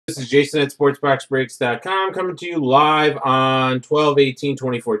This is Jason at SportsBoxBreaks.com coming to you live on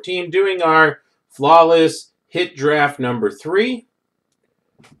 12/18/2014, doing our flawless hit draft number 3.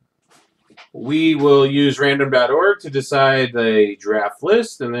 We will use random.org to decide the draft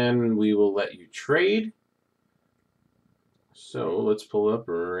list, and then we will let you trade. So let's pull up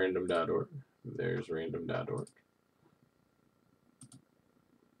random.org. There's random.org.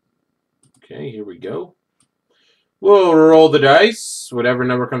 Okay, here we go. We'll roll the dice. Whatever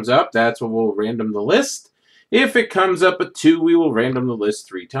number comes up, that's what we'll random the list. If it comes up at 2, we will random the list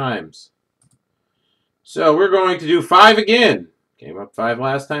 3 times. So we're going to do 5 again. Came up 5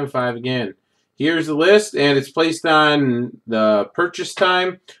 last time, 5 again. Here's the list, and it's placed on the purchase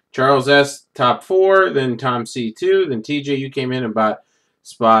time. Charles S. top 4, then Tom C. 2, then TJ, you came in and bought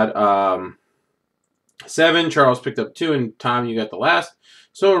spot 7. Charles picked up 2, and Tom, you got the last.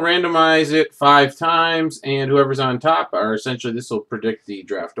 So we'll randomize it 5 times, and whoever's on top, or essentially this will predict the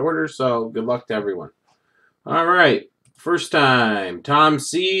draft order. So good luck to everyone. All right, first time, Tom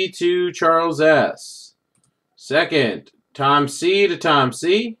C. to Charles S. Second, Tom C. to Tom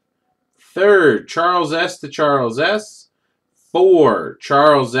C. Third, Charles S. to Charles S. 4,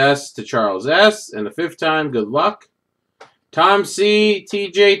 Charles S. to Charles S. And the 5th time, good luck. Tom C.,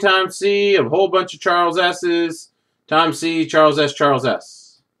 TJ, Tom C., a whole bunch of Charles S's. Tom C., Charles S., Charles S.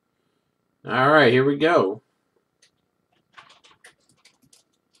 All right, here we go.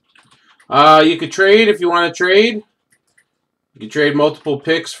 You could trade if you want to trade. You can trade multiple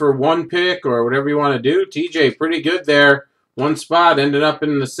picks for 1 pick or whatever you want to do. TJ, pretty good there. 1 spot, ended up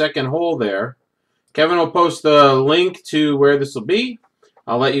in the 2nd hole there. Kevin will post the link to where this will be.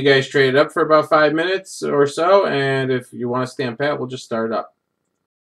 I'll let you guys trade it up for about 5 minutes or so, and if you want to stand pat, we'll just start up.